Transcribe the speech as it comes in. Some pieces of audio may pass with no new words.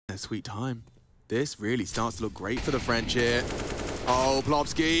Sweet time. This really starts to look great for the French here. Oh,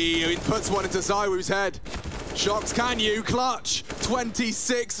 Plopsky, he puts one into ZYWOO's head. shox, can you? Clutch.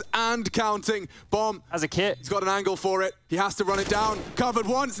 26 and counting. Bomb. As a kit. He's got an angle for it. He has to run it down. Covered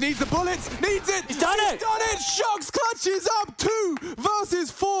once, needs the bullets, needs it. He's done it. He's done it. shox clutches up 2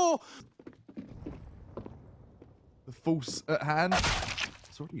 versus 4. The force at hand.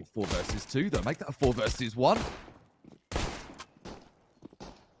 It's already a 4 versus 2 though. Make that a 4 versus 1.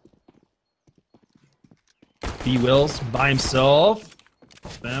 B-Wills by himself.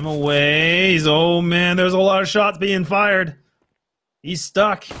 Spam away. Oh man, there's a lot of shots being fired. He's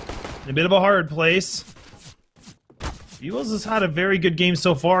stuck in a bit of a hard place. B-Wills has had a very good game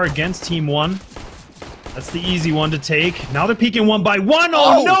so far against Team 1. That's the easy one to take. Now they're peeking 1 by 1.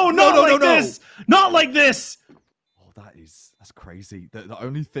 Oh, no, not like this. Not like this. Oh, that's crazy. The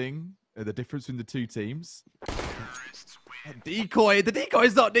only thing, the difference between the two teams. Decoy. The decoy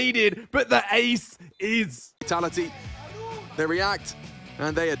is not needed, but the ace is. Fatality. They react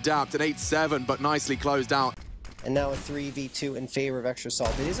and they adapt at 8-7, but nicely closed out. And now a 3v2 in favor of Extra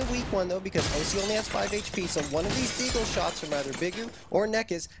Salt. It is a weak one though because OC only has 5 HP, so one of these deagle shots from either Bigu or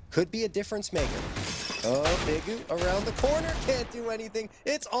Nekis could be a difference maker. Oh, Bigu around the corner, can't do anything.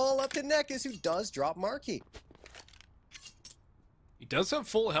 It's all up to Nekis, who does drop Marquee. He does have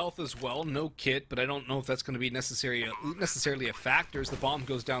full health as well, no kit, but I don't know if that's going to be necessarily a factor as the bomb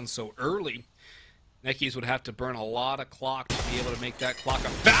goes down so early. Nekis would have to burn a lot of clock to be able to make that clock a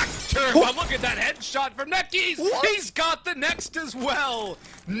factor. But look at that headshot from Nekis! What? He's got the next as well!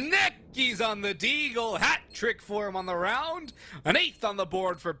 Nekis on the deagle, hat trick for him on the round. An 8th on the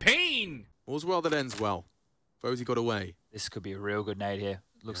board for Pain. All's well that ends well. Fozy got away. This could be a real good nade here.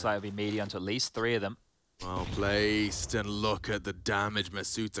 Looks like it'll be medium to at least 3 of them. Well placed, and look at the damage.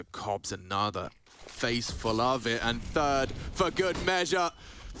 Masuta cops another face full of it, and 3rd for good measure.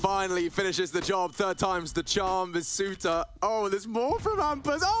 Finally finishes the job. 3rd time's the charm. Masuta. Oh, there's more from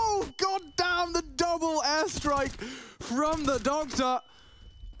Ampers. Oh, goddamn, the double airstrike from the Doctor.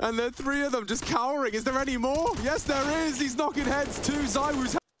 And there are 3 of them just cowering. Is there any more? Yes, there is. He's knocking heads too.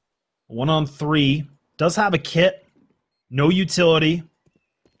 ZYWOO's 1 on 3. Does have a kit. No utility.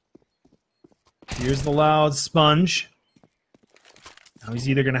 Here's the loud sponge. Now he's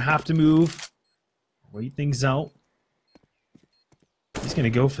either going to have to move, wait things out. He's going to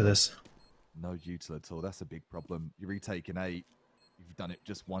go for this. No util at all. That's a big problem. You're retaking 8. You've done it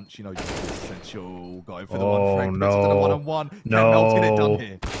just once. You know, you're essential. Going for the one frag. No. One-on-one. No. Get it done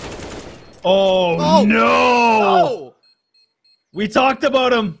here. Oh, no. No. We talked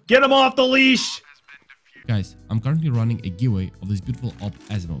about him. Get him off the leash. Guys, I'm currently running a giveaway of this beautiful op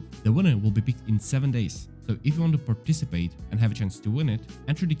Asiimov. The winner will be picked in 7 days. So if you want to participate and have a chance to win it,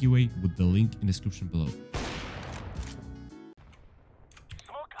 enter the giveaway with the link in the description below.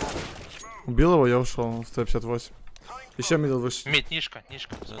 Убил его, я ушел. 158. Еще мидл выше. Мид, нишка.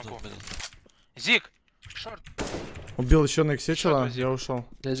 Зиг! Шорт. Убил еще на иксе чела, я ушел.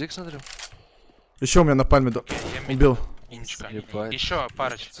 Я Зиг смотрю. Еще у меня на пальме. Убил. Еще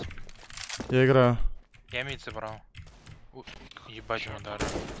парочка. Я играю. Я мид забрал. Ебать ему дали.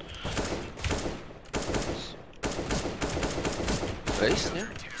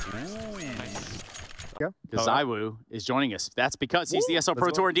 ZYWOO is joining us. That's because he's the SL Pro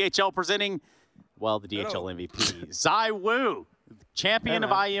Tour and DHL presenting, well, the DHL MVP. ZYWOO, champion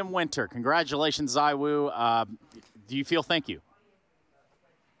of IEM Winter. Congratulations, ZYWOO. Do you feel thank you?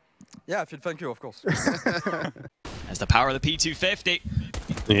 Yeah, I feel thank you, of course. That's the power of the P250.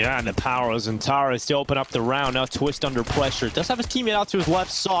 Yeah, and the power of xantares to open up the round. Now Twist under pressure. Does have his teammate out to his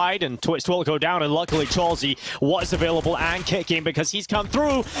left side, and Twist will go down. And luckily, Chalsey was available and kicking because he's come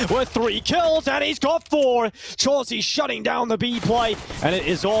through with 3 kills, and he's got 4. Chalsey shutting down the B play, and it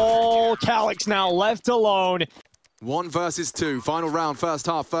is all Calyx now left alone. 1 versus 2. Final round, first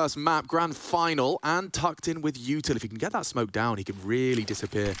half, first map, grand final, and tucked in with util. If he can get that smoke down, he can really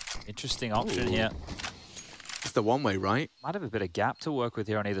disappear. Interesting option here. It's the one way, right? Might have a bit of gap to work with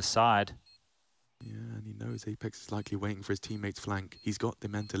here on either side. Yeah, and he knows Apex is likely waiting for his teammate's flank. He's got the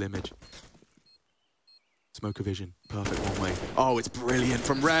mental image. Smoker vision, perfect one way. Oh, it's brilliant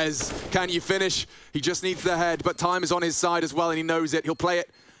from Rez. Can you finish? He just needs the head, but time is on his side as well, and he knows it. He'll play it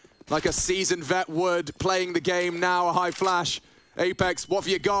like a seasoned vet would, playing the game now, a high flash. Apex, what have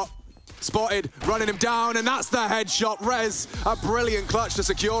you got? Spotted, running him down, and that's the headshot. Rez, a brilliant clutch to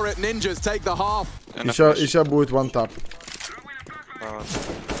secure it. Ninjas take the half. Еще будет one tap.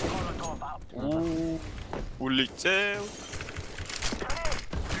 Улетел.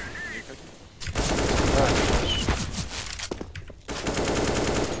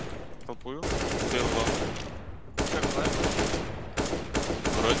 Толпую.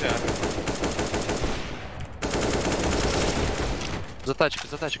 Вроде. За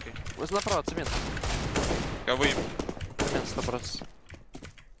тачкой. Возле направо, цемент. Кого им? Цемент 100%.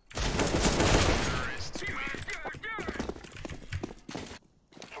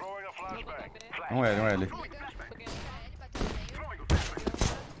 Um L.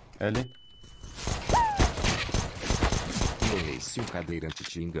 L. Se um cadeirante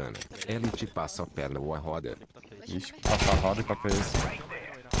te engana, ele te passa a perna ou a roda. Ixi, passa a roda e papel esse.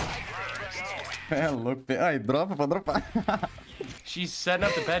 É louco. Ai, dropa pra dropar. She's setting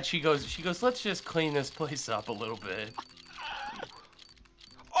up the bed. She goes, let's just clean this place up a little bit.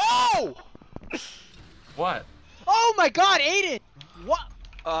 Oh! What? Oh my god, Aiden! What?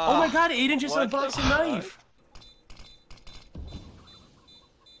 Oh my god, Aiden just unboxed a knife.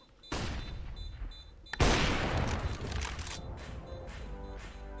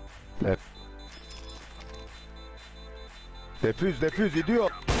 Defuse,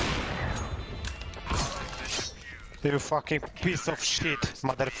 idiot! You fucking piece of shit,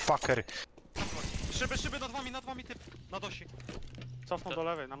 motherfucker! Szyby, nad wami typ, na dosi. Cofnął do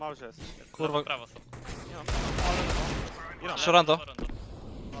lewej, na małże jest. Kurwa. Szorando.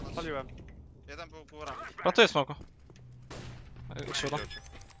 Paliłem. Jeden był góra. Ratuję smoku. Siódma.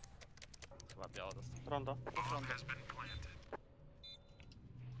 Rondo.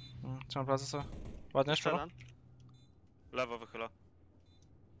 Trzymam pracę sobie. Ładnie, szpero. Lewo wychyla.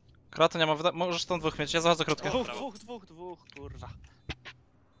 Kraty nie ma, możesz tam dwóch mieć, ja zachodzę krótkie. Dwóch, kurwa.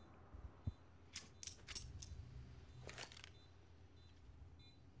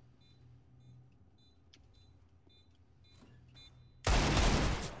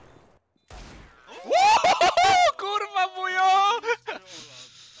 Kurwa wujo!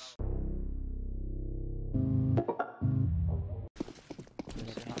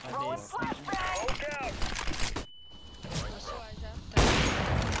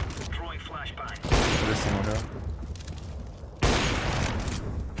 Esse morreu.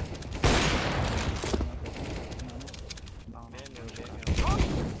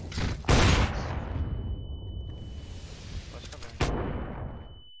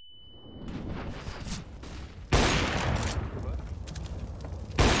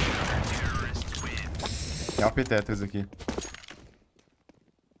 Tem uma Tetris aqui.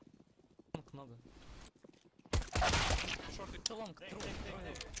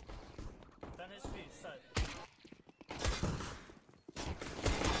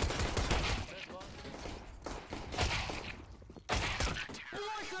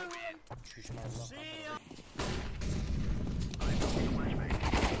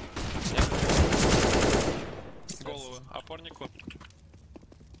 Голову, опорнику.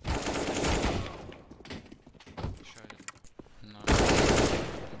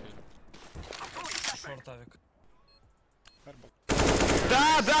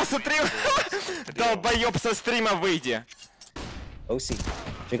 Да, смотри! Долбоёб со стрима выйди! OC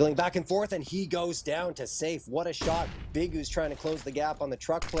jiggling back and forth, and he goes down to safe. What a shot. Bigu's trying to close the gap on the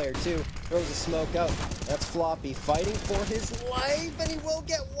truck player too. Throws a smoke out. That's Floppy fighting for his life, and he will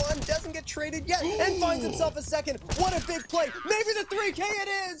get one. Doesn't get traded yet, and finds himself a second. What a big play. Maybe the 3K it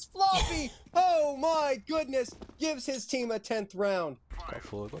is. Floppy, oh my goodness, gives his team a 10th round.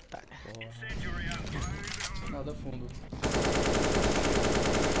 Nada fundo.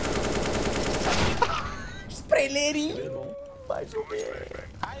 Sprayleirinho.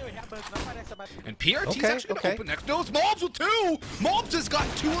 And PRT's actually gonna open next. No, it's Mobs with two! Mobs has got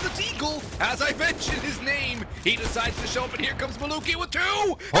two on the Deagle! As I mentioned his name, he decides to show up, and here comes Maluki with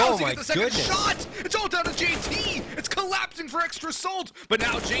two! How's he get the second shot? It's all down to JT! It's collapsing for extra salt! But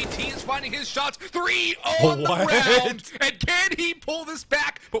now JT is finding his shots. 3 on the round! And can he pull this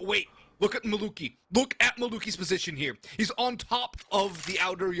back? But wait. Look at Maluki. Look at Maluki's position here. He's on top of the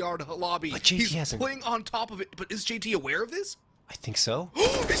outer yard lobby. But JT He's hasn't. playing on top of it. But is JT aware of this? I think so.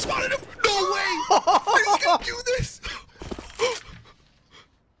 He spotted him! No way! He's gonna do this!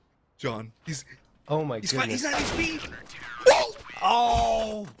 John, he's... Oh my goodness. He's at his feet! Whoa!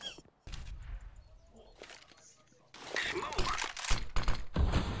 Oh!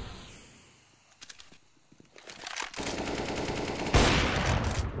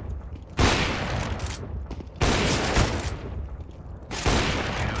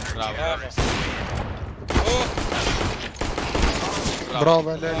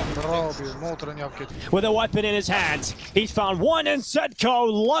 With a weapon in his hands, he's found one in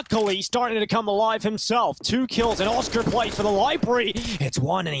Setco, luckily starting to come alive himself. 2 kills and Oscar plays for the library. It's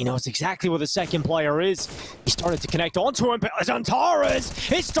one and he knows exactly where the second player is. He started to connect onto him, but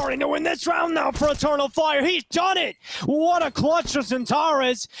xantares is starting to win this round now for Eternal Fire. He's done it! What a clutch of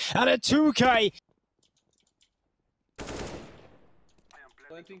xantares and a 2K.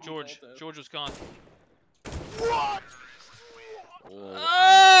 George was gone. What?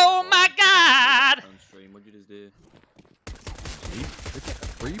 Oh my god! What you just did?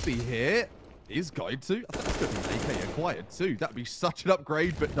 Freebie here is going to. I think that's going to be AK acquired too. That'd be such an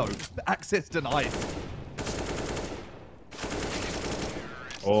upgrade, but no. The access denied.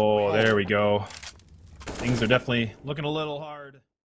 Oh, there we go. Things are definitely looking a little hard.